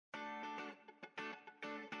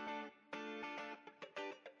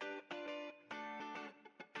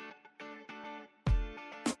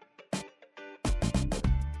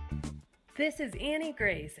This is Annie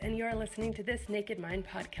Grace, and you are listening to This Naked Mind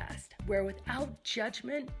podcast, where without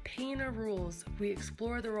judgment, pain, or rules, we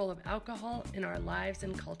explore the role of alcohol in our lives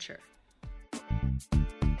and culture.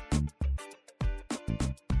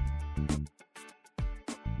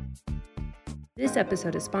 This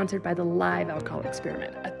episode is sponsored by the Live Alcohol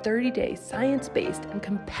Experiment, a 30-day science-based and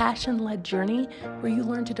compassion-led journey where you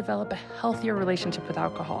learn to develop a healthier relationship with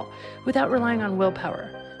alcohol without relying on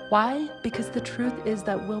willpower. Why? Because the truth is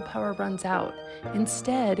that willpower runs out.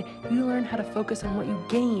 Instead, you learn how to focus on what you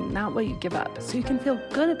gain, not what you give up, so you can feel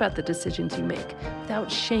good about the decisions you make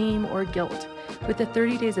without shame or guilt. With the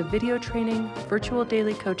 30 days of video training, virtual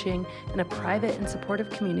daily coaching, and a private and supportive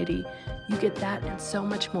community, you get that and so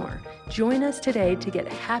much more. Join us today to get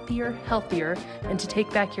happier, healthier, and to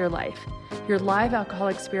take back your life. Your Live Alcohol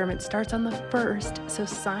Experiment starts on the 1st, so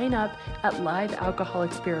sign up at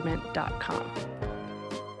livealcoholexperiment.com.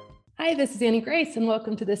 Hi, this is Annie Grace, and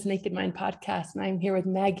welcome to This Naked Mind podcast. And I'm here with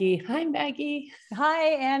Maggie. Hi, Maggie.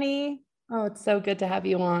 Hi, Annie. Oh, it's so good to have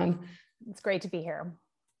you on. It's great to be here.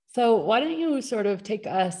 So why don't you sort of take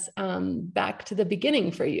us back to the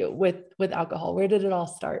beginning for you with alcohol? Where did it all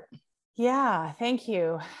start? Yeah, thank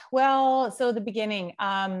you. Well, so the beginning,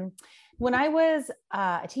 when I was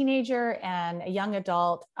a teenager and a young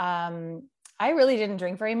adult, I really didn't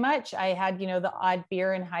drink very much. I had, the odd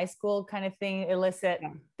beer in high school kind of thing, illicit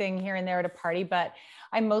thing here and there at a party, but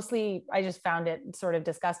I just found it sort of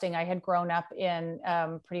disgusting. I had grown up in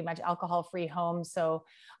pretty much alcohol-free home, so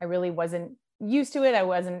I really wasn't used to it. I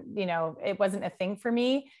wasn't, it wasn't a thing for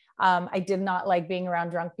me. I did not like being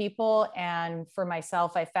around drunk people. And for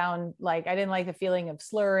myself, I found I didn't like the feeling of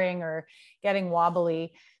slurring or getting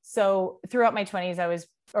wobbly. So throughout my 20s,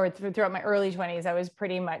 throughout my early 20s, I was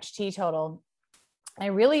pretty much teetotal. I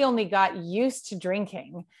really only got used to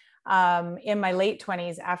drinking in my late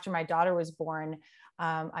 20s after my daughter was born.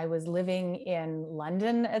 I was living in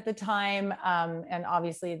London at the time. And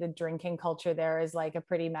obviously the drinking culture there is like a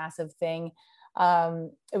pretty massive thing.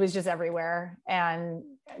 It was just everywhere. And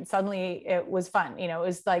suddenly it was fun. It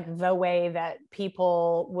was like the way that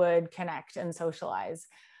people would connect and socialize.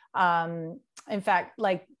 In fact,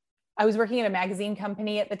 I was working at a magazine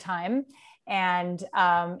company at the time, and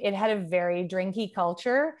it had a very drinky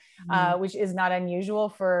culture, which is not unusual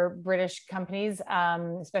for British companies,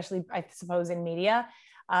 especially, I suppose, in media.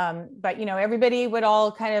 But, everybody would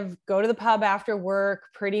all kind of go to the pub after work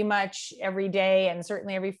pretty much every day, and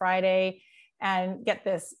certainly every Friday. And get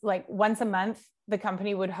this, once a month, the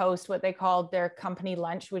company would host what they called their company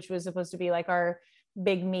lunch, which was supposed to be like our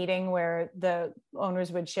big meeting where the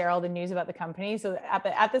owners would share all the news about the company. So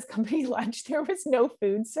at this company lunch, there was no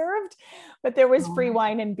food served, but there was free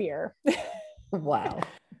wine and beer. Wow.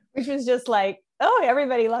 Which was just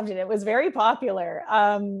everybody loved it. It was very popular.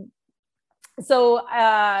 So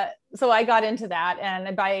I got into that.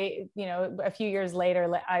 And by, a few years later,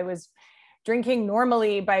 I was drinking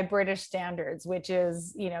normally by British standards, which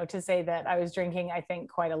is, to say that I was drinking, I think,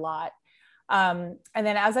 quite a lot. And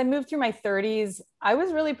then as I moved through my 30s, I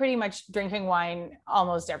was really pretty much drinking wine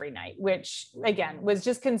almost every night, which again, was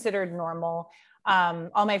just considered normal.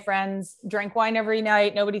 All my friends drank wine every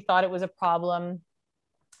night. Nobody thought it was a problem.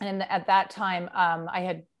 And at that time,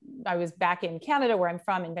 I was back in Canada, where I'm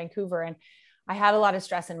from, in Vancouver, and I had a lot of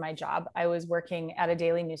stress in my job. I was working at a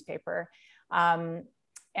daily newspaper.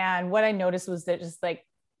 And what I noticed was that just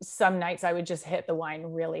some nights I would just hit the wine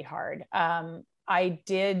really hard. I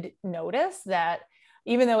did notice that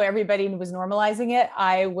even though everybody was normalizing it,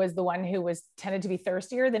 I was the one who tended to be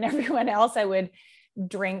thirstier than everyone else. I would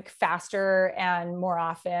drink faster and more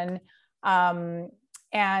often. And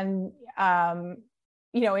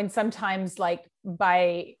sometimes I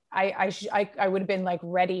would have been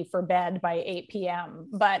ready for bed by 8 p.m.,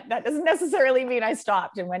 but that doesn't necessarily mean I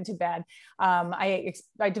stopped and went to bed. I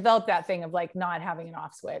developed that thing of not having an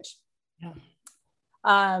off switch. Yeah.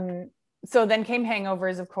 So then came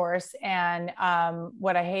hangovers, of course. And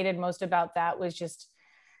what I hated most about that was just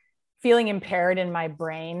feeling impaired in my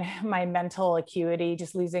brain, my mental acuity,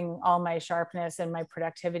 just losing all my sharpness and my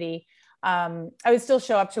productivity. I would still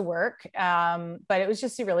show up to work, but it was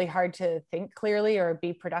just really hard to think clearly or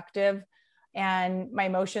be productive. And my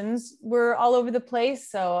emotions were all over the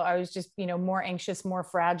place. So I was just, more anxious, more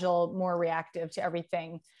fragile, more reactive to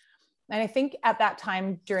everything. And I think at that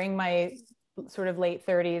time, during my sort of late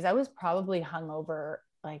 30s, I was probably hungover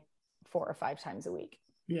 4 or 5 times a week.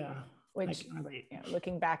 Yeah. Which,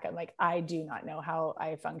 looking back, I'm I do not know how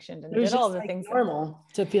I functioned and did all the things. Normal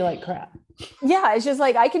to feel like crap. Yeah, it's just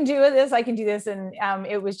I can do this, and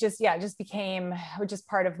it was just became just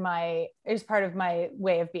part of my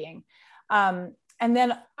way of being. And and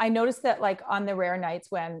then I noticed that like on the rare nights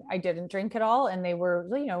when I didn't drink at all, and they were,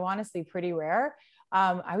 you know, honestly pretty rare,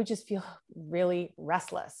 I would just feel really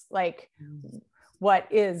restless. Like, what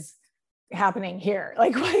is happening here?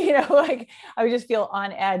 Like, you know, like I would just feel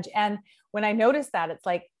on edge. And when I noticed that, it's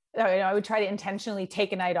like, you know, I would try to intentionally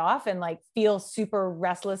take a night off and like feel super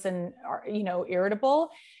restless and, you know, irritable.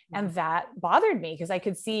 And that bothered me because I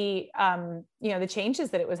could see, you know, the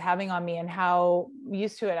changes that it was having on me and how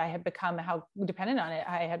used to it I had become, how dependent on it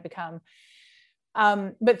I had become.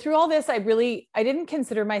 But through all this, I didn't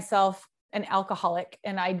consider myself an alcoholic.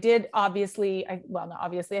 And I did obviously, not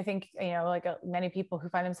obviously, I think, you know, like many people who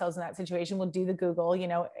find themselves in that situation will do the Google, you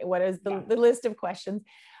know, what is the list of questions.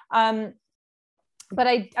 But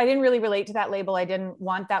I didn't really relate to that label. I didn't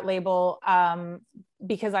want that label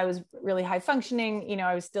because I was really high functioning. You know,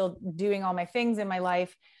 I was still doing all my things in my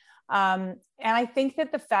life. And I think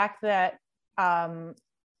that the fact that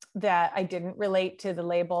that I didn't relate to the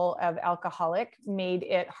label of alcoholic made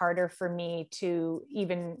it harder for me to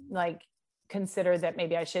even like consider that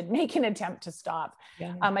maybe I should make an attempt to stop.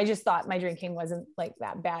 Yeah. I just thought my drinking wasn't like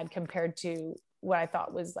that bad compared to what I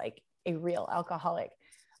thought was like a real alcoholic.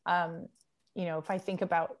 You know, if I think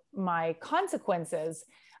about my consequences,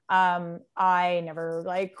 I never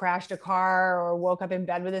like crashed a car or woke up in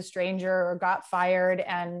bed with a stranger or got fired.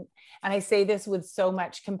 And I say this with so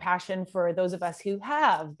much compassion for those of us who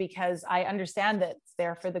have, because I understand that it's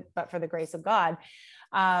there but for the grace of God.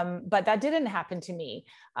 But that didn't happen to me.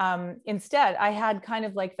 Instead, I had kind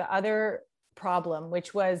of like the other problem,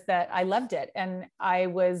 which was that I loved it. And I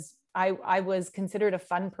was considered a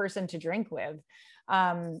fun person to drink with.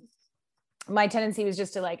 My tendency was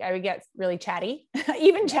just to like, I would get really chatty,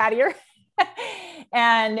 even chattier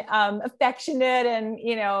and affectionate. And,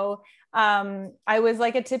 you know, I was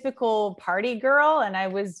like a typical party girl. And I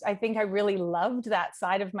think I really loved that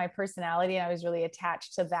side of my personality. And I was really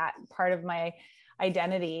attached to that part of my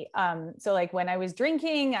identity. So like when I was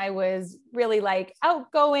drinking, I was really like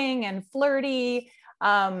outgoing and flirty.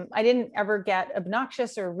 I didn't ever get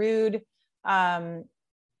obnoxious or rude.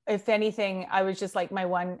 If anything, I was just like, my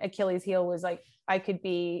one Achilles heel was like, I could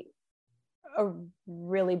be a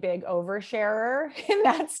really big oversharer in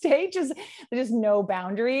that stage, just no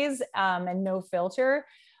boundaries and no filter.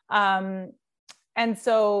 And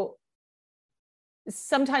so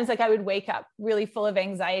sometimes like I would wake up really full of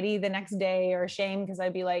anxiety the next day or shame, because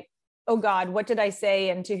I'd be like, oh God, what did I say?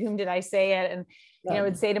 And to whom did I say it? And, you know, I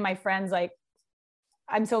would say to my friends, like,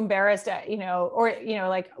 I'm so embarrassed, you know, or, you know,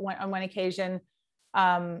 like on one occasion,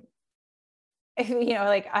 you know,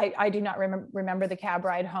 like I do not remember the cab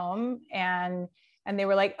ride home, and they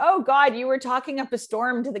were like, oh God, you were talking up a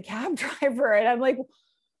storm to the cab driver. And I'm like,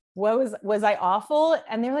 was I awful?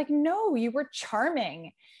 And they're like, no, you were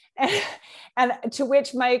charming. And to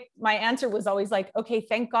which my answer was always like, okay,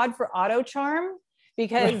 thank God for auto charm,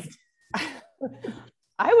 because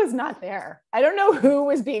I was not there. I don't know who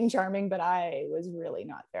was being charming, but I was really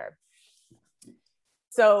not there.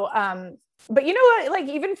 So, but you know what, like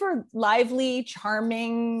even for lively,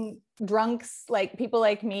 charming drunks, like people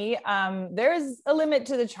like me, there's a limit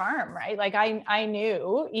to the charm, right? Like I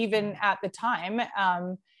knew even at the time,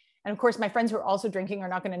 and of course my friends who are also drinking are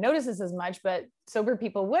not going to notice this as much, but sober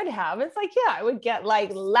people would have. It's like, yeah, I would get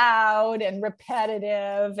like loud and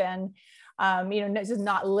repetitive and, you know, just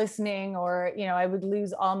not listening, or, you know, I would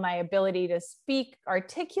lose all my ability to speak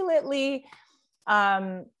articulately.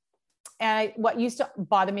 And what used to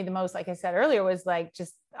bother me the most, like I said earlier, was like,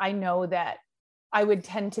 just, I know that I would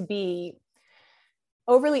tend to be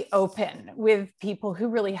overly open with people who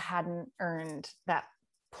really hadn't earned that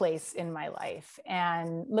place in my life.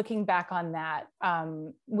 And looking back on that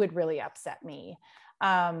would really upset me.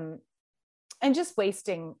 And just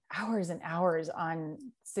wasting hours and hours on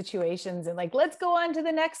situations and like, let's go on to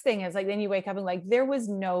the next thing. It's like, then you wake up and like, there was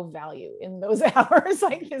no value in those hours.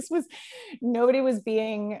 Like nobody was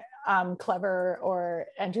being clever or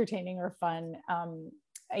entertaining or fun,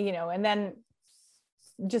 you know, and then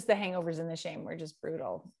just the hangovers and the shame were just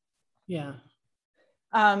brutal. Yeah.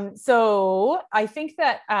 So I think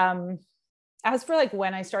that as for like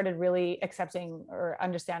when I started really accepting or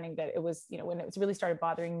understanding that it was, you know, when it was really started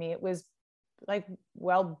bothering me, it was like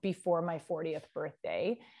well before my 40th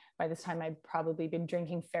birthday. By this time, I'd probably been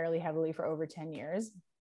drinking fairly heavily for over 10 years.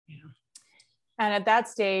 Yeah. And at that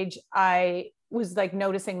stage, I was like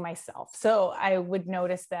noticing myself. So I would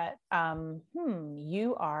notice that,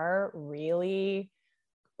 you are really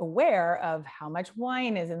aware of how much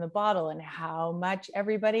wine is in the bottle and how much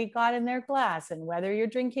everybody got in their glass, and whether you're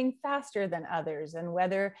drinking faster than others, and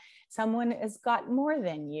whether someone has got more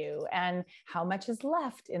than you, and how much is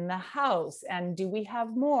left in the house, and do we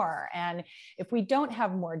have more, and if we don't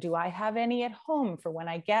have more, do I have any at home for when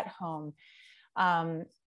I get home?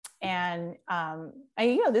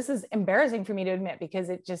 This is embarrassing for me to admit, because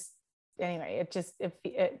it's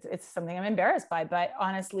something I'm embarrassed by. But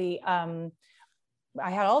honestly, I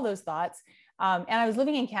had all those thoughts. And I was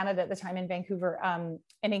living in Canada at the time, in Vancouver. And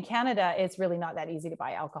in Canada, it's really not that easy to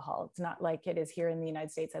buy alcohol. It's not like it is here in the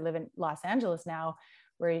United States. I live in Los Angeles now,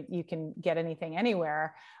 where you can get anything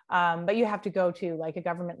anywhere. But you have to go to like a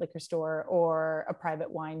government liquor store or a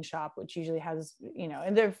private wine shop, which usually has,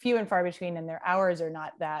 and they're few and far between, and their hours are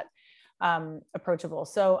not that approachable.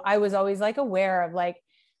 So I was always like aware of like,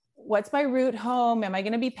 what's my route home? Am I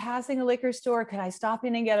going to be passing a liquor store? Could I stop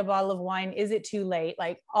in and get a bottle of wine? Is it too late?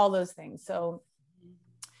 Like all those things. So,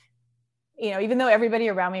 even though everybody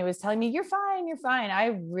around me was telling me, you're fine,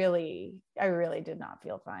 I really did not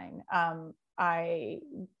feel fine. I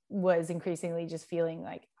was increasingly just feeling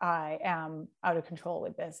like I am out of control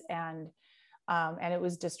with this. And it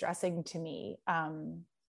was distressing to me.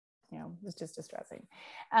 It was just distressing.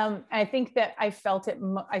 I think that I felt it.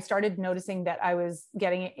 I started noticing that I was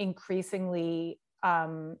getting increasingly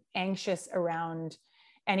anxious around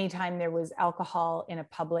anytime there was alcohol in a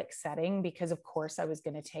public setting, because of course I was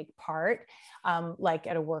going to take part, like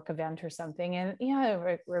at a work event or something. And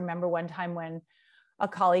I remember one time when a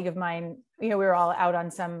colleague of mine, we were all out on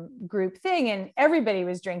some group thing and everybody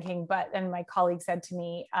was drinking, but then my colleague said to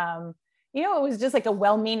me, it was just like a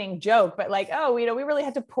well-meaning joke, but like, oh, we really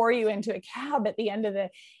had to pour you into a cab at the end of the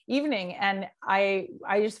evening. And I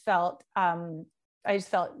just felt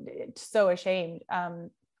so ashamed.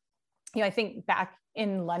 I think back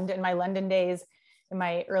in London, my London days, in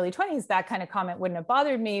my early 20s, that kind of comment wouldn't have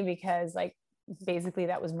bothered me, because like, basically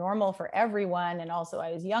that was normal for everyone. And also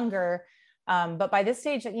I was younger. But by this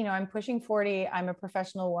stage, I'm pushing 40, I'm a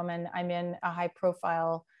professional woman, I'm in a high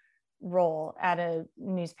profile role at a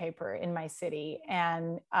newspaper in my city,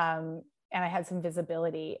 and I had some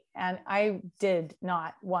visibility, and I did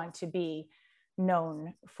not want to be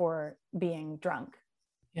known for being drunk.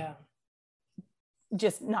 Yeah,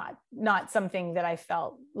 just not something that I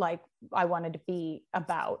felt like I wanted to be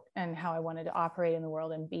about, and how I wanted to operate in the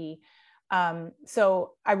world and be.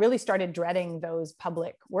 So I really started dreading those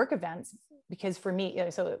public work events, because for me,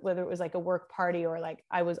 so whether it was like a work party, or like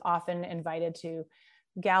I was often invited to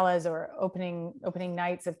galas or opening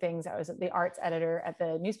nights of things. I was the arts editor at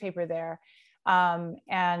the newspaper there.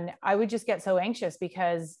 And I would just get so anxious,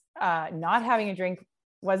 because not having a drink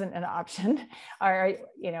wasn't an option, or,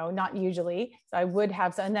 not usually. So I would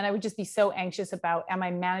have some, and then I would just be so anxious about, am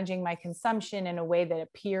I managing my consumption in a way that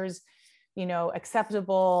appears,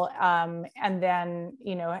 acceptable? And then,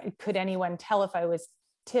 could anyone tell if I was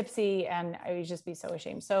tipsy? And I would just be so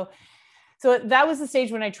ashamed. So that was the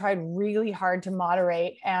stage when I tried really hard to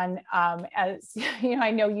moderate. And as I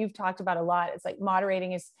know you've talked about a lot, it's like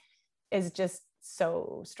moderating is just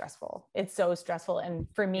so stressful. It's so stressful. And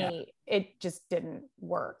for me, it just didn't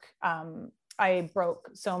work. I broke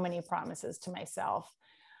so many promises to myself.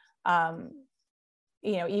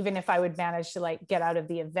 Even if I would manage to like get out of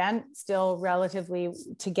the event still relatively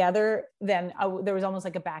together, then there was almost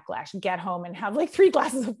like a backlash. Get home and have like 3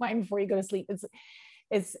 glasses of wine before you go to sleep.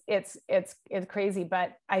 It's crazy.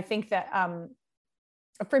 But I think that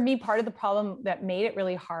for me, part of the problem that made it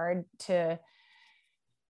really hard to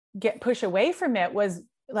push away from it was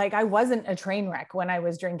like, I wasn't a train wreck when I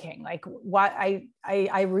was drinking. Like what I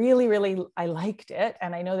really I liked it.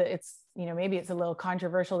 And I know that it's, maybe it's a little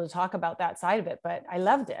controversial to talk about that side of it, but I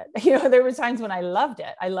loved it. There were times when I loved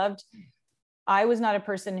it. I was not a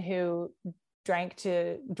person who drank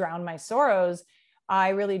to drown my sorrows. I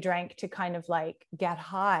really drank to kind of like get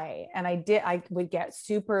high. And I would get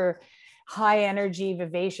super high energy,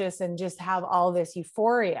 vivacious, and just have all this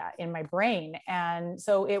euphoria in my brain. And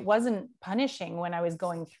so it wasn't punishing when I was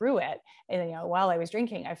going through it. And, while I was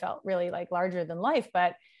drinking, I felt really like larger than life,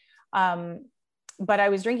 but I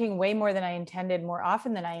was drinking way more than I intended, more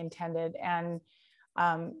often than I intended. And,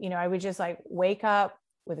 I would just like wake up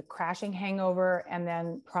with a crashing hangover and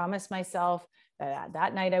then promise myself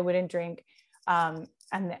that night I wouldn't drink.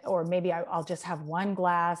 Or maybe I'll just have 1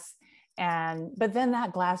 glass. But then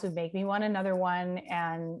that glass would make me want another one.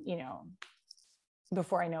 And,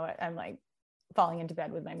 before I know it, I'm like falling into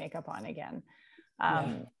bed with my makeup on again.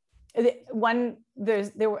 I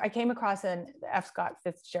came across an F. Scott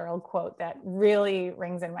Fitzgerald quote that really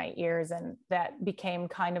rings in my ears, and that became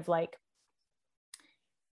kind of like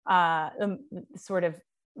sort of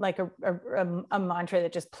like a mantra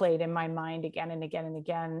that just played in my mind again and again and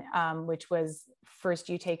again, which was, first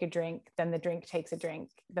you take a drink, then the drink takes a drink,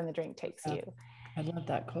 then the drink takes you. I love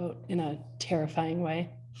that quote in a terrifying way.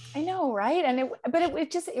 I know, right? And it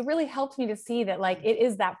really helped me to see that, like, it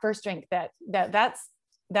is that first drink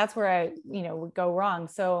that's where I, would go wrong.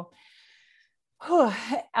 So,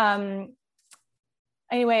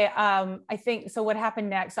 anyway, I think, so what happened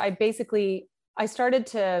next, I think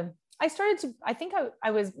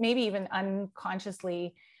I was maybe even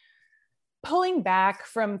unconsciously pulling back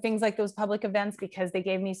from things like those public events because they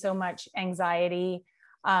gave me so much anxiety,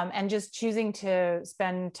 and just choosing to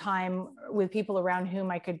spend time with people around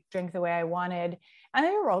whom I could drink the way I wanted. And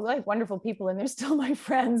they were all like wonderful people and they're still my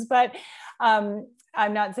friends, but I'm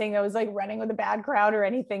not saying I was like running with a bad crowd or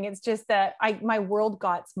anything. It's just that my world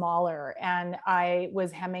got smaller and I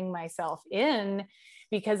was hemming myself in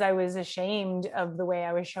because I was ashamed of the way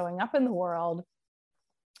I was showing up in the world.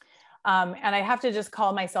 And I have to just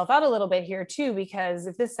call myself out a little bit here too, because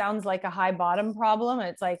if this sounds like a high bottom problem,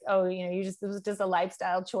 it's like, oh, it was just a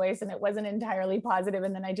lifestyle choice and it wasn't entirely positive,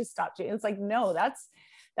 and then I just stopped doing it. It's like, no, that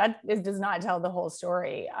does not tell the whole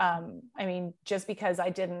story. I mean, just because I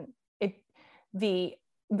didn't, the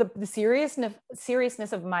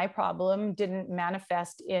seriousness of my problem didn't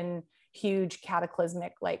manifest in huge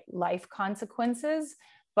cataclysmic like life consequences,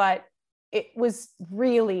 but it was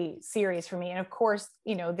really serious for me. And of course,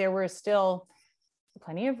 there were still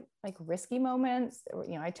plenty of like risky moments.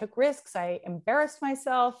 I took risks. I embarrassed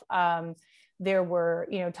myself. There were,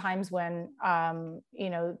 times when,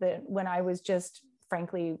 when I was just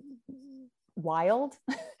frankly wild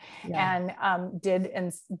and did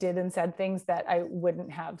and said things that I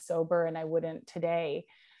wouldn't have sober and I wouldn't today.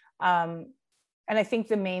 And I think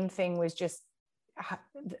the main thing was just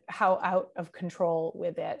how out of control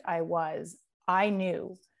with it I was. I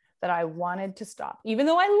knew that I wanted to stop. Even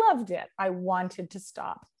though I loved it, I wanted to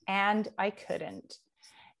stop and I couldn't.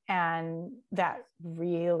 And that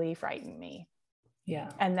really frightened me. Yeah.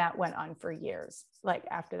 And that went on for years, like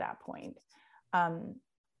after that point.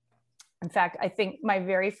 In fact, I think my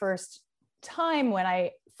very first time when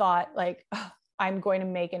I thought like, oh, I'm going to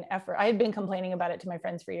make an effort. I had been complaining about it to my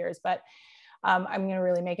friends for years, but I'm going to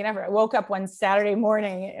really make an effort. I woke up one Saturday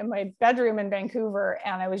morning in my bedroom in Vancouver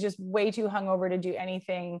and I was just way too hungover to do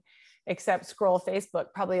anything except scroll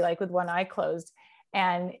Facebook, probably like with one eye closed.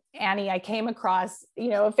 And Annie, I came across,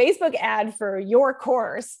 a Facebook ad for your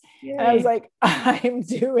course. Yay. And I was like, I'm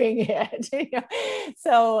doing it.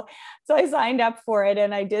 So I signed up for it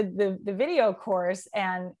and I did the video course,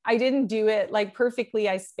 and I didn't do it like perfectly.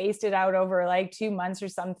 I spaced it out over like 2 months or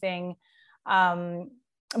something.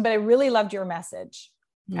 But I really loved your message.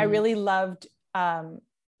 I really loved that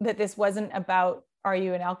this wasn't about, are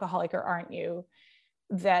you an alcoholic or aren't you?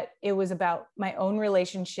 That it was about my own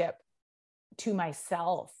relationship to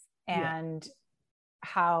myself and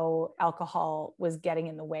how alcohol was getting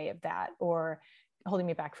in the way of that or holding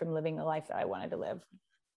me back from living the life that I wanted to live.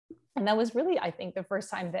 And that was really, I think, the first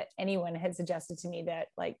time that anyone had suggested to me that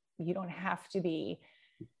like, you don't have to be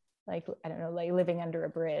like, I don't know, like living under a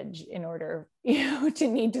bridge in order, to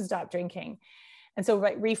need to stop drinking. And so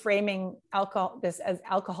reframing this as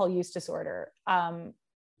alcohol use disorder. And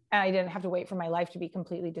I didn't have to wait for my life to be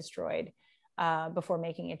completely destroyed before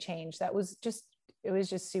making a change. It was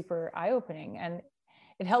just super eye-opening. And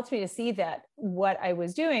it helped me to see that what I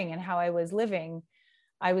was doing and how I was living,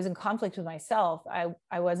 I was in conflict with myself.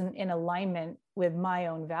 I wasn't in alignment with my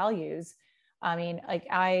own values. I mean, like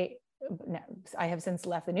I have since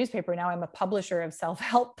left the newspaper. Now I'm a publisher of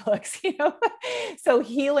self-help books, so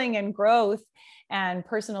healing and growth and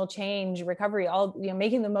personal change, recovery, all,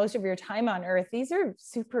 making the most of your time on earth. These are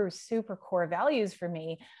super, super core values for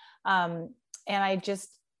me. And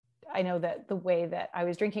I know that the way that I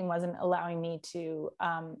was drinking wasn't allowing me to,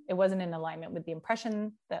 it wasn't in alignment with the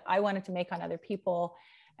impression that I wanted to make on other people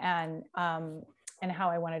and how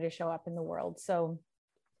I wanted to show up in the world. So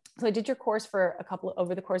I did your course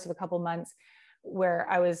over the course of a couple of months where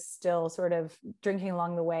I was still sort of drinking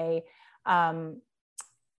along the way. And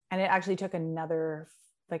it actually took another,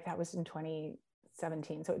 like that was in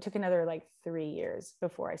 2017. So it took another like 3 years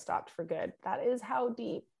before I stopped for good. That is how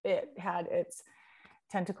deep it had its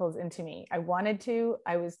tentacles into me. I wanted to,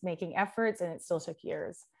 I was making efforts, and it still took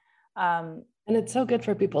years. And it's so good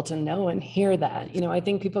for people to know and hear that. I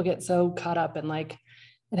think people get so caught up in like,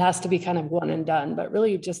 it has to be kind of one and done, but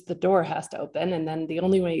really just the door has to open. And then the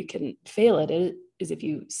only way you can fail it is if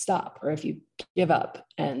you stop or if you give up.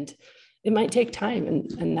 And it might take time,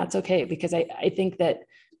 and that's okay, because I think that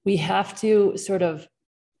we have to sort of,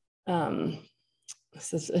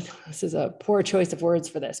 this is a poor choice of words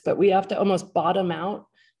for this, but we have to almost bottom out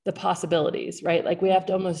the possibilities, right? Like we have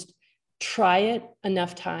to almost try it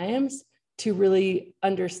enough times to really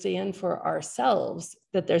understand for ourselves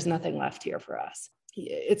that there's nothing left here for us.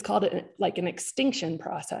 It's called like an extinction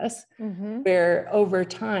process, where over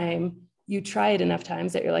time you try it enough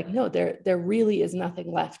times that you're like, no, there really is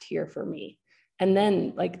nothing left here for me. And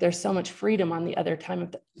then like there's so much freedom on the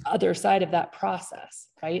other side of that process,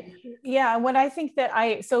 right? Yeah. What I think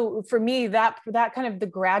that so for me, that kind of the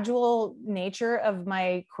gradual nature of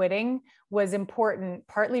my quitting was important,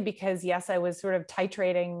 partly because yes, I was sort of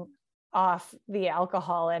titrating off the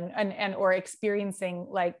alcohol and or experiencing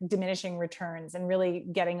like diminishing returns and really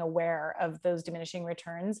getting aware of those diminishing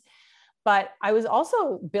returns. But I was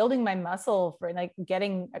also building my muscle for like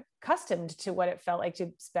getting accustomed to what it felt like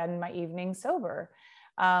to spend my evening sober.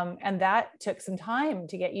 And that took some time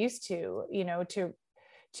to get used to,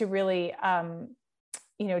 to really,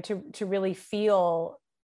 to really feel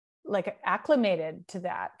like acclimated to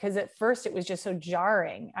that. Because at first it was just so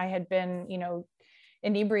jarring. I had been,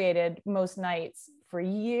 inebriated most nights for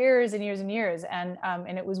years and years and years. And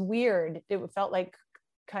it was weird. It felt like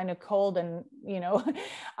kind of cold and,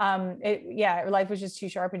 life was just too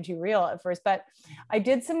sharp and too real at first. But I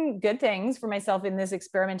did some good things for myself in this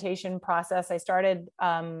experimentation process. I started,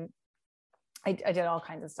 I did all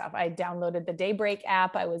kinds of stuff. I downloaded the Daybreak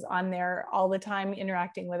app. I was on there all the time,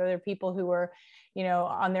 interacting with other people who were,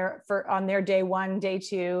 on their day one, day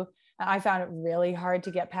two. I found it really hard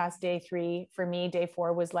to get past day 3. For me, day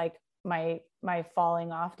 4 was like my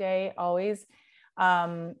falling off day always.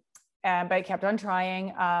 But I kept on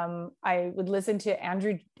trying. I would listen to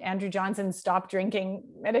Andrew Johnson's Stop Drinking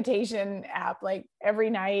meditation app like every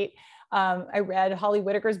night. I read Holly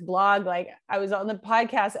Whitaker's blog. Like I was on the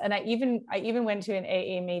podcast, and I even went to an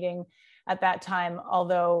AA meeting at that time,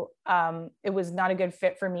 although it was not a good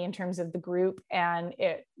fit for me in terms of the group, and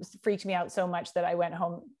it freaked me out so much that I went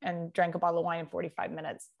home and drank a bottle of wine in 45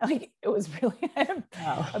 minutes. Like it was really,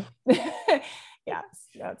 wow.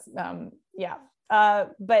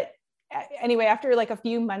 But anyway, after like a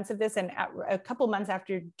few months of this and a couple months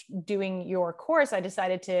after doing your course, I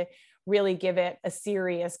decided to really give it a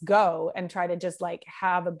serious go and try to just like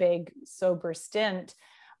have a big sober stint.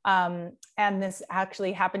 And this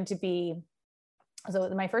actually happened to be, so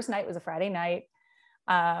my first night was a Friday night.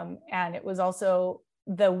 And it was also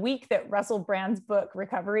the week that Russell Brand's book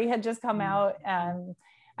Recovery had just come out. And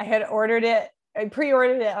I had I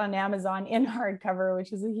pre-ordered it on Amazon in hardcover,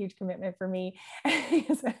 which is a huge commitment for me.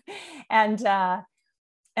 And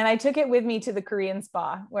I took it with me to the Korean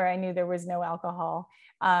spa where I knew there was no alcohol.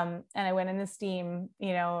 And I went in the steam,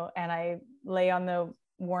 and I lay on the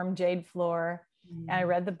warm jade floor and I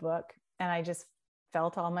read the book and I just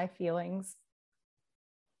felt all my feelings.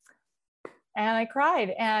 And I cried,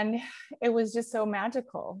 and it was just so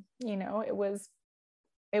magical. It was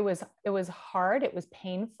hard. It was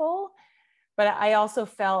painful. But I also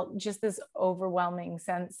felt just this overwhelming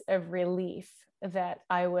sense of relief that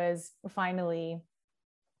I was finally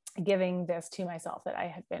giving this to myself that I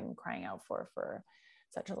had been crying out for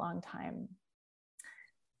such a long time.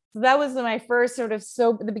 So that was my first sort of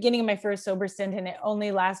the beginning of my first sober stint, and it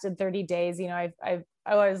only lasted 30 days. I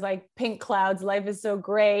was like, pink clouds, life is so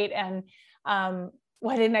great. And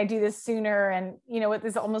why didn't I do this sooner? And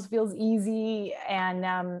this almost feels easy. And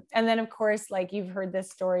then of course, like you've heard this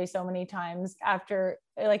story so many times, after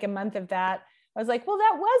like a month of that, I was like, well,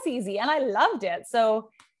 that was easy and I loved it. So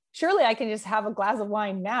surely I can just have a glass of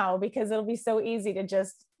wine now, because it'll be so easy to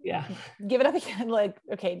just give it up again. Like,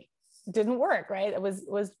 okay, didn't work, right? It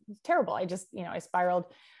was terrible. I just, I spiraled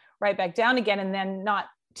right back down again. And then not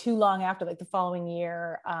too long after, like the following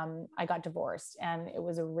year, I got divorced, and it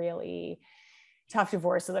was a really tough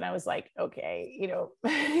divorce. So then I was like,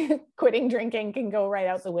 okay, quitting drinking can go right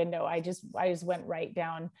out the window. I just went right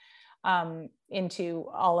down into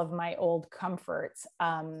all of my old comforts.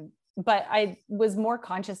 But I was more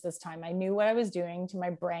conscious this time. I knew what I was doing to my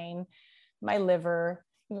brain, my liver,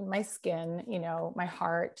 my skin, my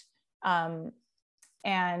heart.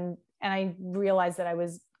 And I realized that I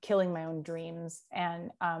was killing my own dreams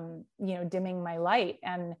and, dimming my light.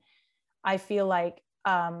 And I feel like,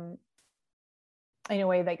 in a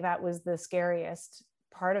way, like that was the scariest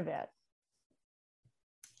part of it.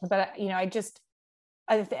 But,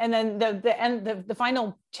 and then the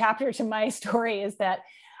final chapter to my story is that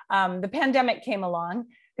the pandemic came along,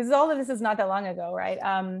 because all of this is not that long ago, right?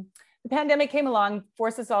 The pandemic came along,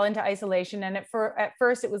 forced us all into isolation. And at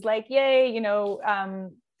first it was like, yay,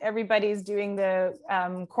 everybody's doing the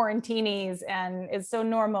quarantinis and it's so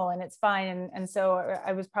normal and it's fine. And so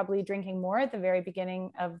I was probably drinking more at the very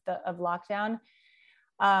beginning of lockdown.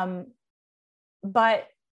 But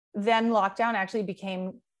then lockdown actually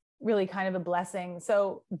became really kind of a blessing.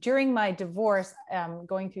 So during my divorce,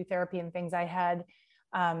 going through therapy and things, I had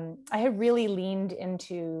really leaned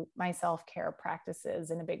into my self-care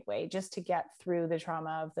practices in a big way, just to get through the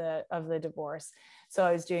trauma of the divorce. So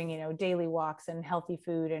I was doing, daily walks and healthy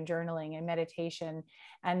food and journaling and meditation.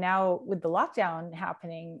 And now with the lockdown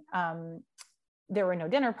happening, there were no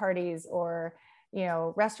dinner parties or,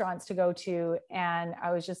 restaurants to go to. And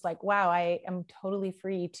I was just like, wow, I am totally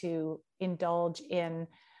free to indulge in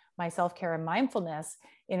my self-care and mindfulness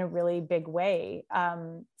in a really big way.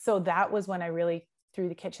 So that was when I really threw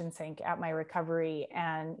the kitchen sink at my recovery.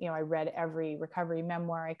 And, I read every recovery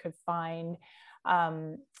memoir I could find.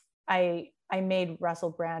 I made Russell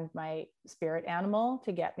Brand my spirit animal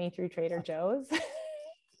to get me through Trader Joe's.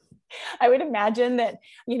 I would imagine that,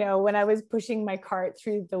 when I was pushing my cart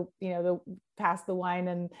through the past the wine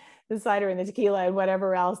and the cider and the tequila and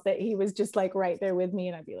whatever else, that he was just like right there with me.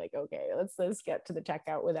 And I'd be like, okay, let's get to the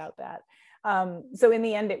checkout without that. So in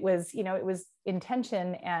the end, it was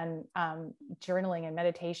intention and journaling and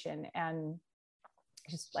meditation and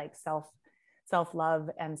just like self-love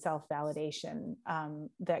and self-validation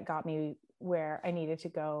that got me where I needed to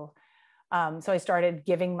go. So I started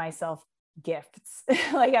giving myself gifts.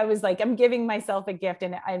 Like I was like, I'm giving myself a gift.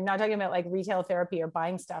 And I'm not talking about like retail therapy or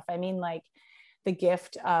buying stuff. I mean, like the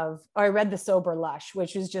gift of, I read The Sober Lush,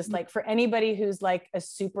 which was just like for anybody who's like a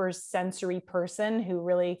super sensory person who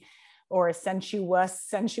really, or a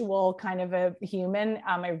sensual kind of a human.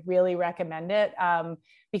 I really recommend it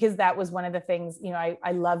because that was one of the things,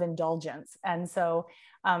 I love indulgence. And so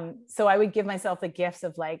I would give myself the gifts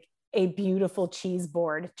of like a beautiful cheese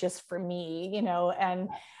board just for me, and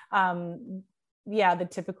the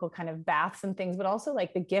typical kind of baths and things, but also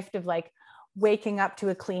like the gift of like waking up to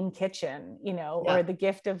a clean kitchen, or the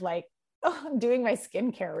gift of like, oh, I'm doing my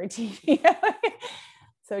skincare routine.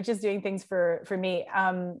 So just doing things for me.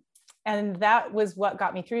 And that was what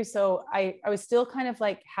got me through. So I was still kind of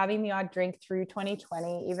like having the odd drink through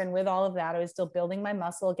 2020. Even with all of that, I was still building my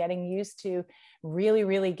muscle, getting used to really,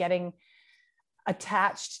 really getting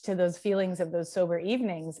attached to those feelings of those sober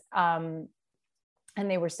evenings. And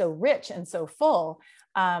they were so rich and so full.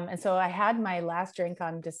 And so I had my last drink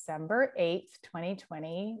on December 8th,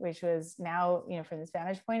 2020, which was now, from this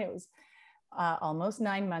vantage point, it was almost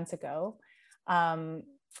 9 months ago.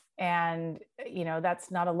 And,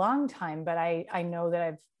 that's not a long time, but I know that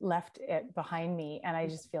I've left it behind me. And I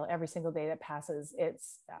just feel every single day that passes,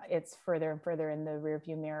 it's further and further in the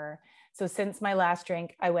rearview mirror. So since my last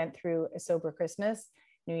drink, I went through a sober Christmas,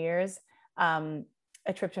 New Year's, a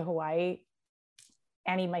trip to Hawaii,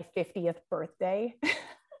 Annie, my 50th birthday,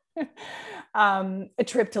 a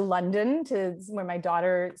trip to London, to where my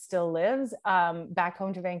daughter still lives, back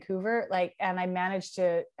home to Vancouver, and I managed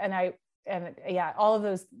to, all of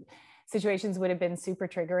those situations would have been super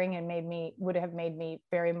triggering and would have made me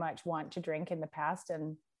very much want to drink in the past.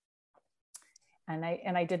 And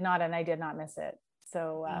I did not miss it.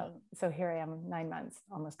 So, so here I am,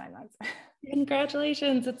 almost 9 months.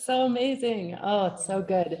 Congratulations. It's so amazing. Oh, it's so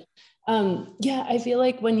good. I feel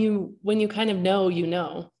like when you kind of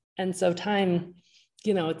know, and so time,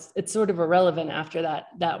 it's sort of irrelevant after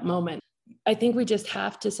that moment. I think we just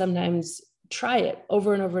have to sometimes try it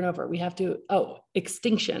over and over and over. We have to,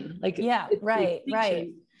 extinction. Right.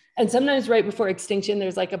 And sometimes right before extinction,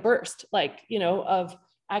 there's like a burst, of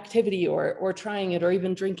activity or trying it or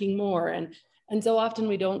even drinking more. And so often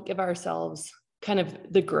we don't give ourselves kind of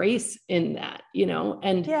the grace in that,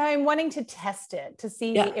 and I'm wanting to test it to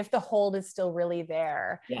see if the hold is still really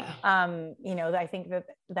there. I think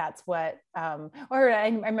that's what, or I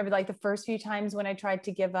remember like the first few times when I tried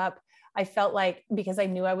to give up, I felt like, because I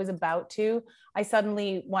knew I was about to, I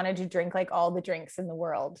suddenly wanted to drink like all the drinks in the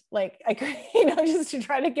world. Like I could, just to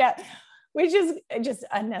try to get, which is just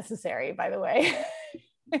unnecessary, by the way.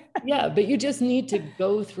 But you just need to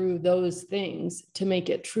go through those things to make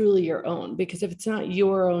it truly your own, because if it's not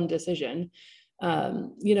your own decision,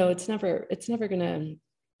 it's never gonna,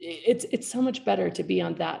 it's so much better to be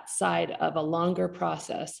on that side of a longer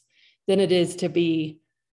process than it is to be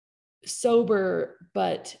sober,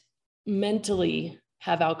 but mentally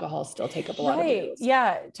have alcohol still take up a lot of it.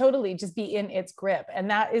 Yeah, totally. Just be in its grip. And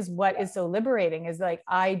that is what is so liberating, is like,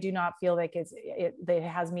 I do not feel like it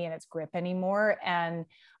has me in its grip anymore. And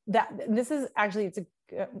this is actually,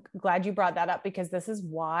 glad you brought that up, because this is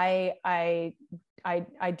why I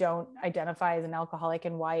don't identify as an alcoholic,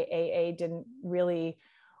 and why AA didn't really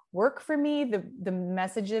work for me. The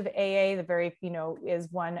message of AA, the very, is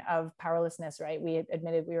one of powerlessness, right? We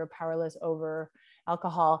admitted we were powerless over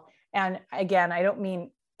alcohol. And again, I don't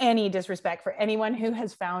mean any disrespect for anyone who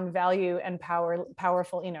has found value and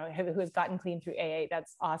powerful, you know, who has gotten clean through AA.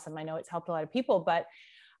 That's awesome. I know it's helped a lot of people, but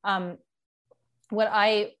what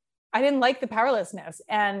I didn't like the powerlessness,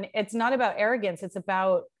 and it's not about arrogance. It's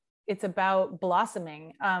about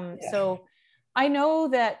blossoming. So I know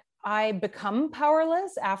that I become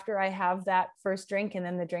powerless after I have that first drink, and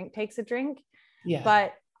then the drink takes a drink. Yeah.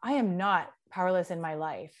 But I am not powerless in my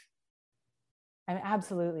life. I'm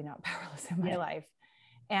absolutely not powerless in my life.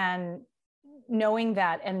 And knowing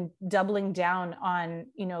that and doubling down on,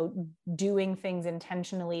 you know, doing things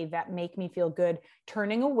intentionally that make me feel good,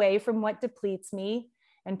 turning away from what depletes me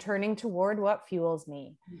and turning toward what fuels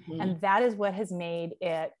me. Mm-hmm. And that is what has made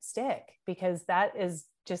it stick, because that is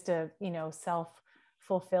just a, you know,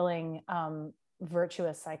 self-fulfilling,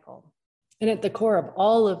 virtuous cycle. And at the core of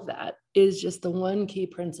all of that is just the one key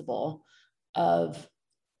principle of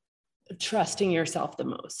trusting yourself the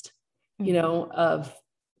most, mm-hmm. you know, of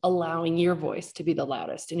allowing your voice to be the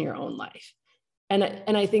loudest in your own life. And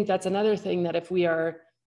I think that's another thing, that if we are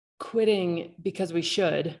quitting because we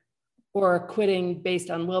should, or quitting based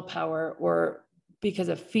on willpower or because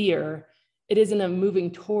of fear, it isn't a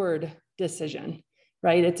moving toward decision,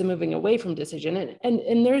 right? It's a moving away from decision.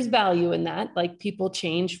 And there's value in that. Like, people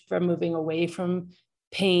change from moving away from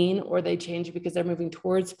pain, or they change because they're moving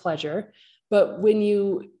towards pleasure. But when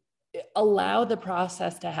you allow the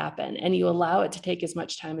process to happen and you allow it to take as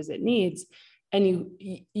much time as it needs, and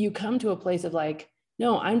you come to a place of like,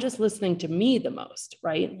 no, I'm just listening to me the most,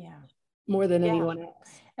 right? Yeah. More than anyone else.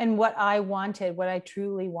 And what I wanted, what I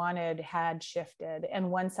truly wanted, had shifted. And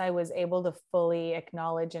once I was able to fully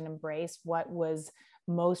acknowledge and embrace what was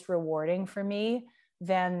most rewarding for me,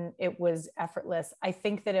 then it was effortless. I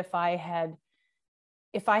think that if I had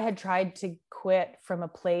tried to quit from a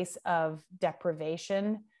place of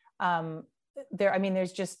deprivation,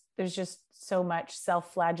 there's just so much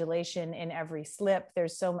self-flagellation in every slip.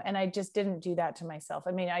 And I just didn't do that to myself.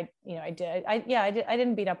 I mean, I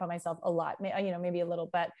didn't beat up on myself a lot, you know, maybe a little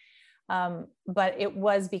bit. But it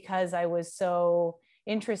was because I was so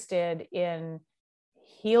interested in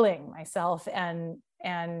healing myself and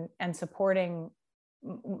supporting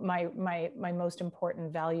my most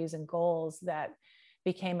important values and goals, that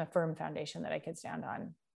became a firm foundation that I could stand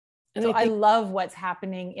on. And so I love what's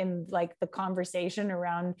happening in like the conversation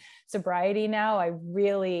around sobriety now. I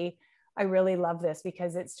really love this,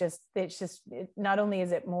 because it's not only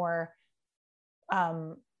is it more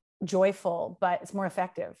joyful, but it's more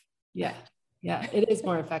effective. Yeah, it is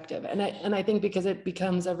more effective. And I think because it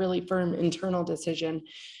becomes a really firm internal decision.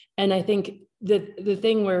 And I think the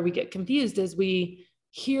thing where we get confused is we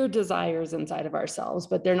hear desires inside of ourselves,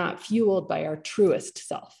 but they're not fueled by our truest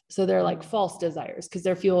self. So they're like false desires, because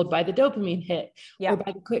they're fueled by the dopamine hit, or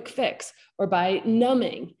by the quick fix, or by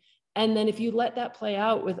numbing. And then if you let that play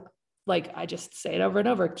out with, like, I just say it over and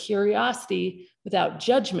over, curiosity without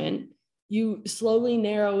judgment, you slowly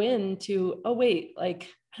narrow into, oh wait, like,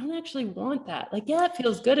 I don't actually want that. Like, yeah, it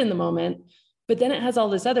feels good in the moment, but then it has all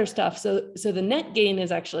this other stuff. So the net gain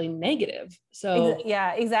is actually negative. So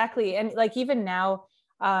yeah, exactly. And like, even now,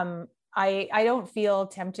 I don't feel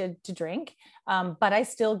tempted to drink, but I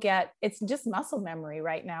still it's just muscle memory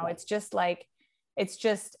right now. It's just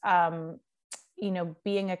you know,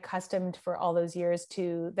 being accustomed for all those years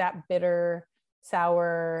to that bitter,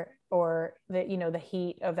 sour, or the, you know, the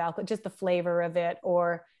heat of alcohol, just the flavor of it,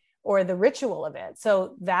 or the ritual of it.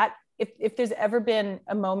 So that if there's ever been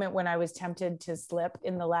a moment when I was tempted to slip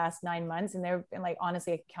in the last 9 months, and they've been, like,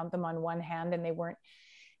 honestly, I count them on one hand, and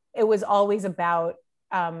it was always about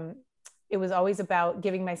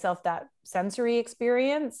giving myself that sensory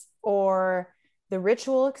experience or the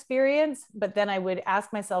ritual experience. But then I would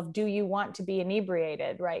ask myself, do you want to be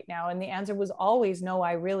inebriated right now? And the answer was always no,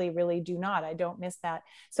 I really, really do not. I don't miss that.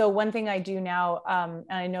 So one thing I do now, and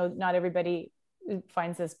I know not everybody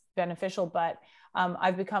finds this beneficial, but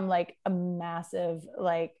I've become like a massive,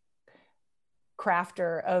 like,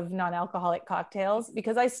 crafter of non-alcoholic cocktails,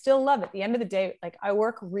 because I still love it. At the end of the day, like, I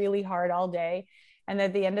work really hard all day. And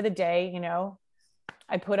at the end of the day, you know,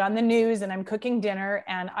 I put on the news and I'm cooking dinner,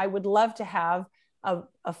 and I would love to have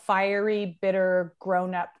a fiery, bitter,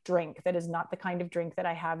 grown-up drink that is not the kind of drink that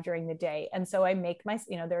I have during the day. And so I make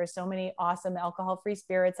you know, there are so many awesome alcohol-free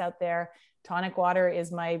spirits out there. Tonic water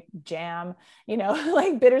is my jam, you know,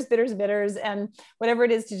 like bitters, and whatever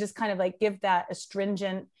it is, to just kind of like give that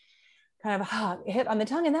astringent kind of hit on the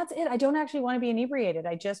tongue. And that's it. I don't actually want to be inebriated.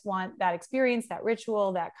 I just want that experience, that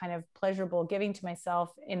ritual, that kind of pleasurable giving to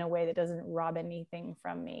myself in a way that doesn't rob anything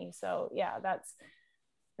from me. So yeah, that's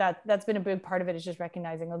been a big part of it, is just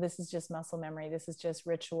recognizing, oh, this is just muscle memory. This is just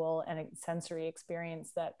ritual and a sensory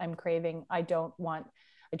experience that I'm craving. I don't want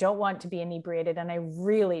I don't want to be inebriated, and I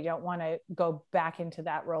really don't want to go back into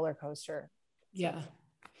that roller coaster. Yeah.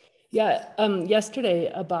 Yeah. Yesterday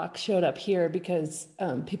a box showed up here because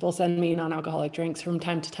people send me non-alcoholic drinks from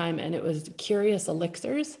time to time, and it was Curious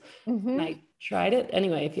Elixirs. And I tried it.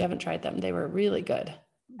 Anyway, if you haven't tried them, they were really good.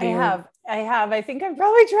 I have. I think I've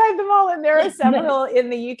probably tried them all, and there are several in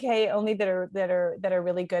the UK only that are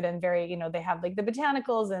really good and very, you know, they have like the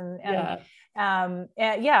botanicals and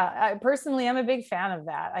I personally I'm a big fan of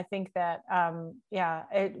that. I think that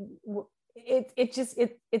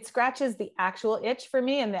it scratches the actual itch for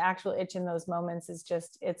me, and the actual itch in those moments is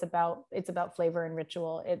just it's about flavor and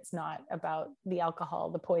ritual. It's not about the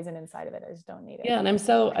alcohol, the poison inside of it. I just don't need it. Yeah, and I'm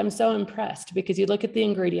so impressed because you look at the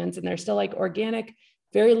ingredients and they're still like organic,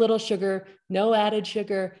 very little sugar, no added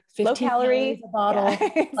sugar, 15 low calorie a bottle. Yeah,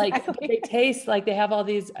 exactly. Like they taste like they have all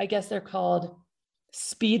these, I guess they're called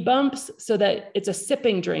speed bumps, so that it's a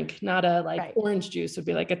sipping drink, not a like orange juice would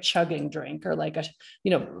be like a chugging drink, or like a,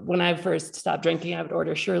 you know, when I first stopped drinking, I would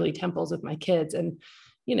order Shirley Temples with my kids, and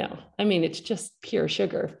you know, I mean, it's just pure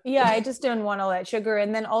sugar. Yeah, I just don't want all that sugar.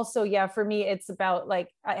 And then also, yeah, for me, it's about like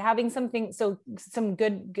having something. So some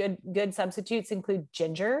good substitutes include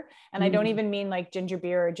ginger, and I don't even mean like ginger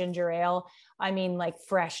beer or ginger ale. I mean like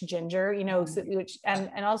fresh ginger, you know, which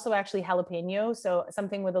and also actually jalapeno. So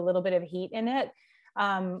something with a little bit of heat in it.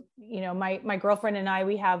 You know, my girlfriend and I,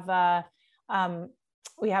 we have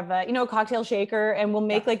you know, a cocktail shaker, and we'll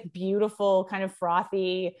make like beautiful kind of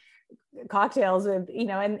frothy cocktails with, you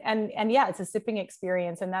know, and yeah, it's a sipping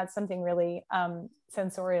experience, and that's something really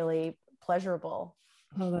sensorially pleasurable.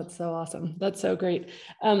 Oh, that's so awesome. That's so great.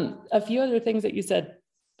 A few other things that you said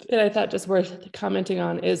that I thought just worth commenting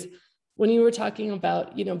on is when you were talking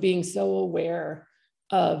about, you know, being so aware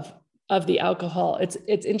of the alcohol.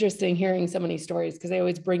 It's interesting hearing so many stories because they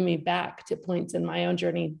always bring me back to points in my own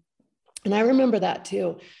journey. And I remember that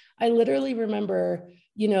too. I literally remember,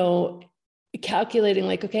 you know, calculating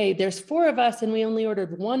like, okay, there's 4 of us and we only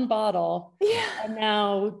ordered 1 bottle. Yeah. And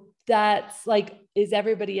now that's like, is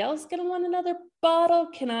everybody else going to want another bottle?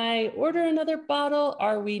 Can I order another bottle?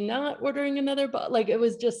 Are we not ordering another bottle? Like, it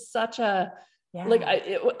was just such a, like,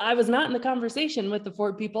 I was not in the conversation with the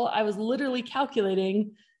 4 people. I was literally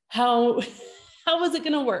calculating how was it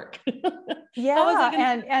going to work? And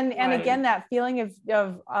again, that feeling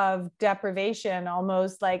of deprivation,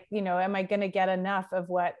 almost like, you know, am I going to get enough of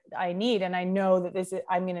what I need? And I know that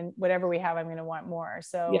whatever we have, I'm going to want more.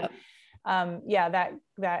 So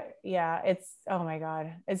it's, oh my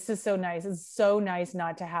God, it's just so nice. It's so nice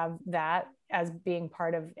not to have that as being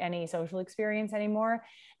part of any social experience anymore.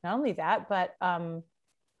 Not only that, but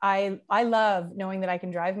I love knowing that I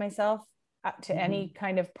can drive myself to any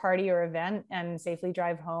kind of party or event and safely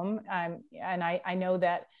drive home. And I know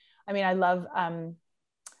that, I mean, I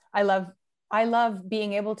love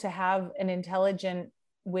being able to have an intelligent,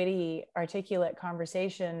 witty, articulate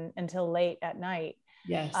conversation until late at night.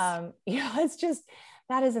 Yes. You know, it's just,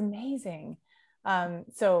 that is amazing.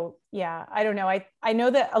 So yeah, I don't know. I know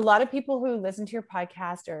that a lot of people who listen to your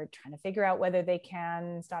podcast are trying to figure out whether they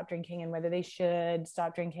can stop drinking and whether they should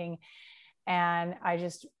stop drinking. And I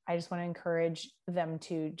just want to encourage them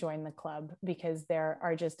to join the club, because there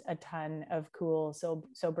are just a ton of cool,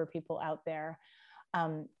 sober people out there.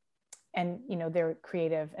 And, you know, they're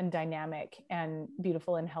creative and dynamic and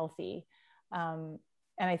beautiful and healthy. And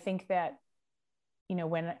I think that, you know,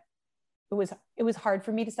 when it was hard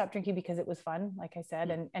for me to stop drinking because it was fun, like I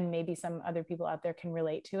said, and maybe some other people out there can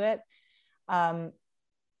relate to it.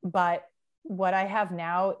 But what I have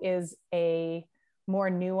now is a more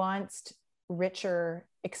nuanced, richer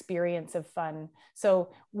experience of fun.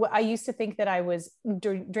 So I used to think that I was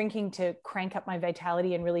drinking to crank up my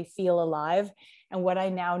vitality and really feel alive. And what I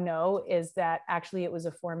now know is that actually it was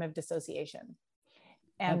a form of dissociation,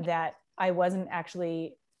 and that I wasn't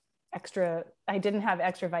actually I didn't have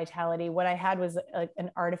extra vitality. What I had was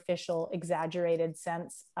an artificial, exaggerated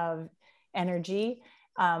sense of energy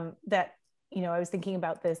that, you know, I was thinking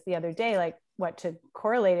about this the other day, like what to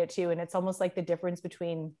correlate it to. And it's almost like the difference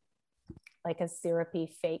between like a syrupy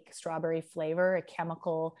fake strawberry flavor, a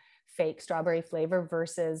chemical fake strawberry flavor,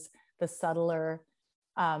 versus the subtler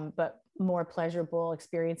but more pleasurable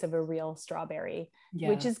experience of a real strawberry,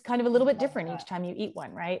 which is kind of a little bit different each time you eat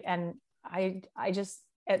one, right? And I just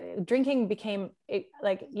drinking became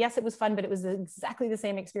like, yes, it was fun, but it was exactly the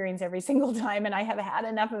same experience every single time, and I have had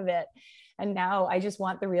enough of it. And now I just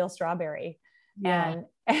want the real strawberry, and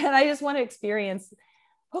I just want to experience,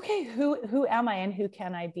 okay, who am I and who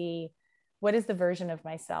can I be? What is the version of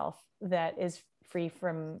myself that is free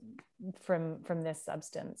from this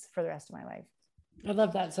substance for the rest of my life? I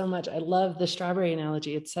love that so much. I love the strawberry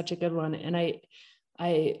analogy. It's such a good one. And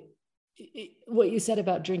what you said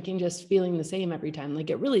about drinking just feeling the same every time, like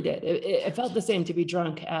it really did. It felt the same to be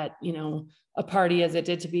drunk at, a party as it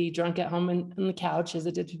did to be drunk at home on the couch, as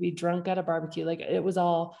it did to be drunk at a barbecue. Like it was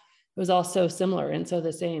all so similar and so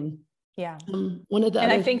the same. Yeah. One of the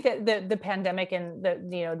and I think that the pandemic and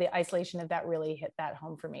the isolation of that really hit that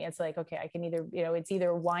home for me. It's like, okay, I can either, it's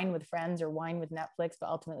either wine with friends or wine with Netflix, but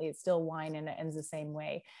ultimately it's still wine and it ends the same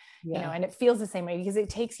way, and it feels the same way because it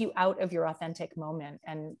takes you out of your authentic moment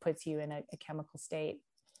and puts you in a chemical state.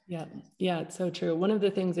 Yeah. Yeah. It's so true. One of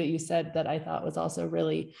the things that you said that I thought was also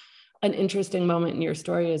really an interesting moment in your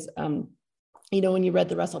story is, when you read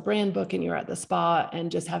the Russell Brand book and you're at the spa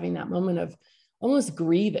and just having that moment of almost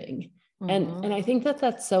grieving. Mm-hmm. And I think that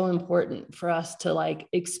that's so important for us to like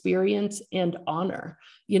experience and honor,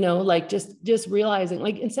 like just realizing,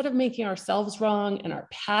 like, instead of making ourselves wrong and our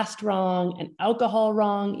past wrong and alcohol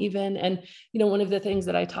wrong even. And, one of the things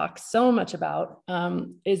that I talk so much about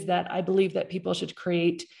is that I believe that people should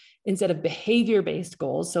create, instead of behavior-based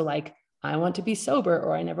goals. So like, I want to be sober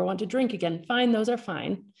or I never want to drink again. Fine. Those are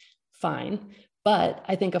fine. But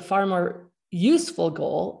I think a far more useful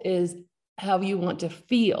goal is how you want to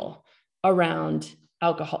feel around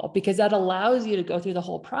alcohol, because that allows you to go through the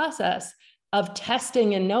whole process of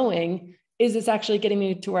testing and knowing, is this actually getting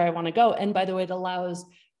me to where I want to go? And by the way, it allows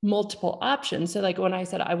multiple options. So like when I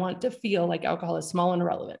said, I want to feel like alcohol is small and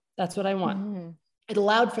irrelevant, that's what I want. Mm-hmm. It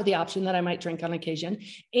allowed for the option that I might drink on occasion,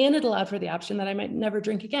 and it allowed for the option that I might never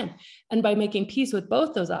drink again. And by making peace with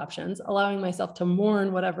both those options, allowing myself to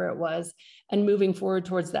mourn whatever it was and moving forward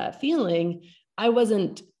towards that feeling, I was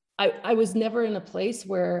never in a place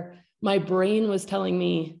where my brain was telling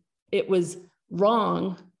me it was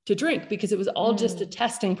wrong to drink, because it was all just a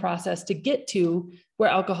testing process to get to where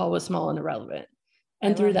alcohol was small and irrelevant.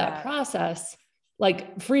 And through that process,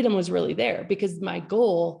 like, freedom was really there, because my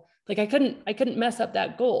goal, like, I couldn't mess up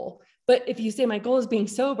that goal. But if you say my goal is being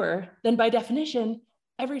sober, then by definition,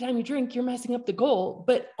 every time you drink, you're messing up the goal.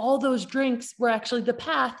 But all those drinks were actually the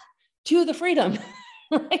path to the freedom,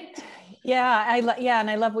 right? Yeah, and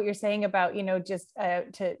I love what you're saying about, just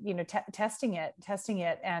testing it.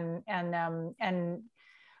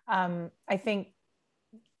 I think,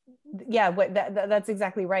 that's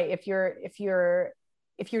exactly right. If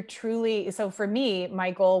you're truly, so for me,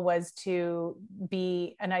 my goal was to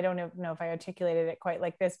be, and I don't know if I articulated it quite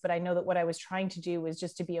like this, but I know that what I was trying to do was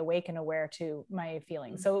just to be awake and aware to my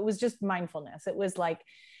feelings. So it was just mindfulness. It was like,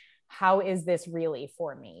 how is this really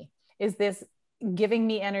for me? Is this giving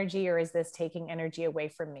me energy, or is this taking energy away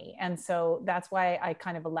from me? And so that's why I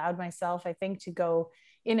kind of allowed myself, I think, to go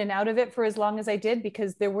in and out of it for as long as I did,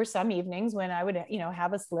 because there were some evenings when I would,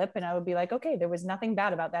 have a slip and I would be like, okay, there was nothing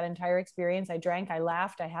bad about that entire experience. I drank, I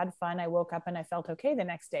laughed, I had fun, I woke up and I felt okay the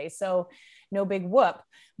next day. So no big whoop.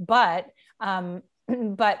 But I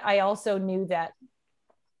also knew,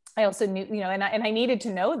 and I needed to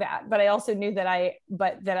know that, but I also knew that I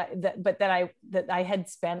had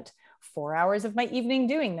spent 4 hours of my evening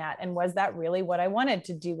doing that. And was that really what I wanted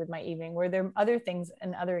to do with my evening? Were there other things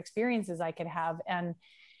and other experiences I could have? And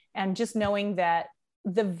just knowing that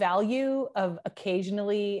the value of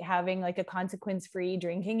occasionally having like a consequence-free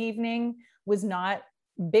drinking evening was not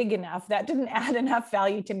big enough. That didn't add enough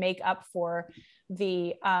value to make up for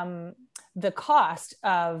the cost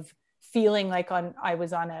of feeling like I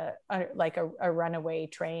was on a runaway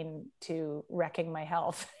train to wrecking my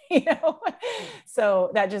health,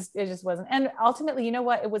 So it just wasn't. And ultimately, you know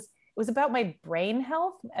what? It was about my brain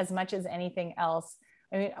health as much as anything else.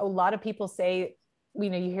 I mean, a lot of people say,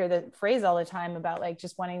 you hear the phrase all the time about like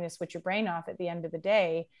just wanting to switch your brain off at the end of the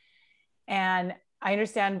day. And I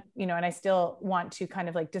understand, and I still want to kind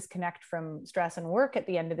of like disconnect from stress and work at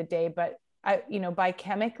the end of the day. But by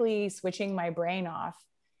chemically switching my brain off,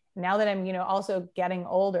 now that I'm, also getting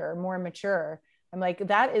older, more mature, I'm like,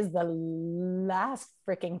 that is the last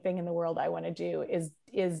freaking thing in the world I want to do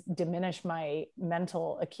is diminish my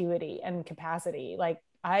mental acuity and capacity. Like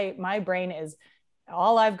my brain is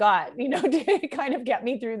all I've got, to kind of get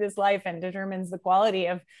me through this life and determines the quality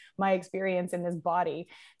of my experience in this body.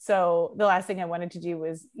 So the last thing I wanted to do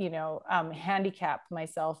was, handicap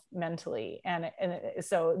myself mentally. And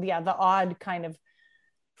so, yeah, the odd kind of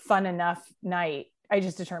fun enough night, I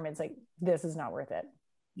just determined it's like, this is not worth it.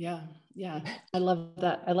 Yeah. Yeah. I love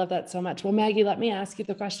that. I love that so much. Well, Maggie, let me ask you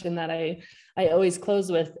the question that I always close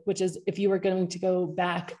with, which is, if you were going to go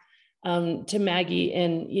back to Maggie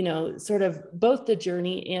and, sort of both the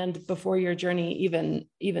journey and before your journey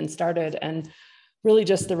even started, and really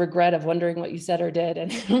just the regret of wondering what you said or did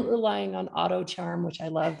and relying on auto charm, which I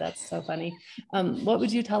love. That's so funny. What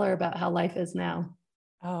would you tell her about how life is now?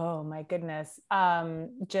 Oh my goodness.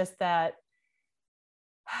 Just that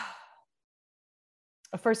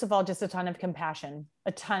first of all, just a ton of compassion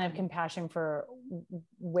for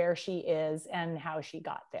where she is and how she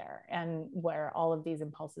got there and where all of these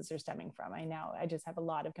impulses are stemming from. I just have a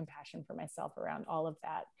lot of compassion for myself around all of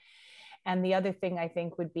that. And the other thing I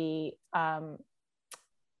think would be, I'm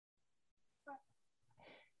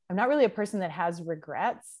not really a person that has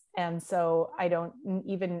regrets. And so I don't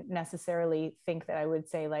even necessarily think that I would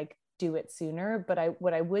say like, do it sooner. But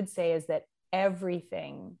what I would say is that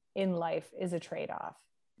everything in life is a trade-off.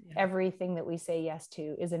 Yeah. Everything that we say yes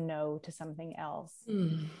to is a no to something else.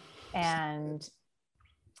 And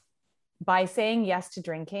by saying yes to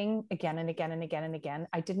drinking again and again and again and again,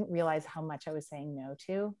 I didn't realize how much I was saying no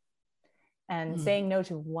to. And saying no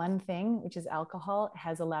to one thing, which is alcohol,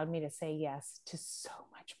 has allowed me to say yes to so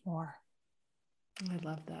much more. I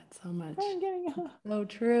love that so much. So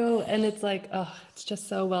true. And it's like, oh, it's just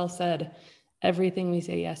so well said. Everything we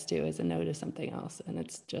say yes to is a no to something else. And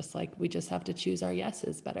it's just like, we just have to choose our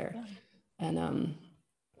yeses better. Yeah.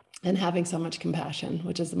 And having so much compassion,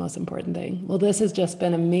 which is the most important thing. Well, this has just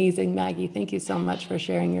been amazing, Maggie. Thank you so much for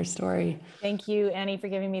sharing your story. Thank you, Annie, for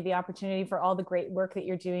giving me the opportunity, for all the great work that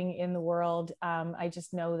you're doing in the world. I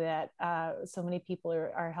just know that so many people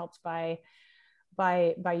are helped by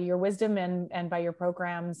your wisdom and by your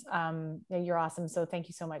programs. You're awesome. So thank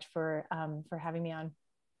you so much for having me on.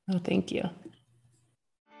 Oh, thank you.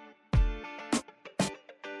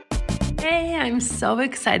 Hey, I'm so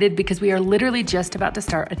excited because we are literally just about to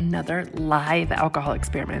start another live alcohol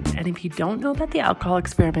experiment. And if you don't know about the alcohol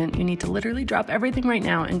experiment, you need to literally drop everything right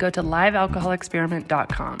now and go to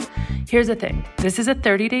livealcoholexperiment.com. Here's the thing. This is a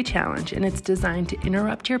 30-day challenge, and it's designed to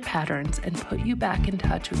interrupt your patterns and put you back in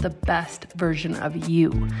touch with the best version of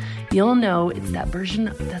you. You'll know it's that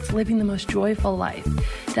version that's living the most joyful life,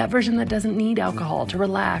 that version that doesn't need alcohol to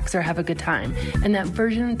relax or have a good time, and that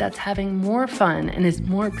version that's having more fun and is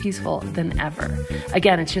more peaceful than ever.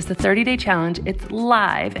 Again, it's just a 30-day challenge. It's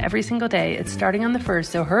live every single day. It's starting on the 1st,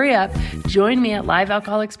 so hurry up. Join me at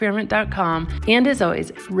livealcoholexperiment.com. And as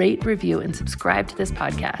always, rate, review, and subscribe to this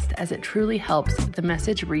podcast, as it truly helps the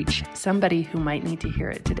message reach somebody who might need to hear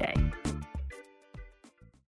it today.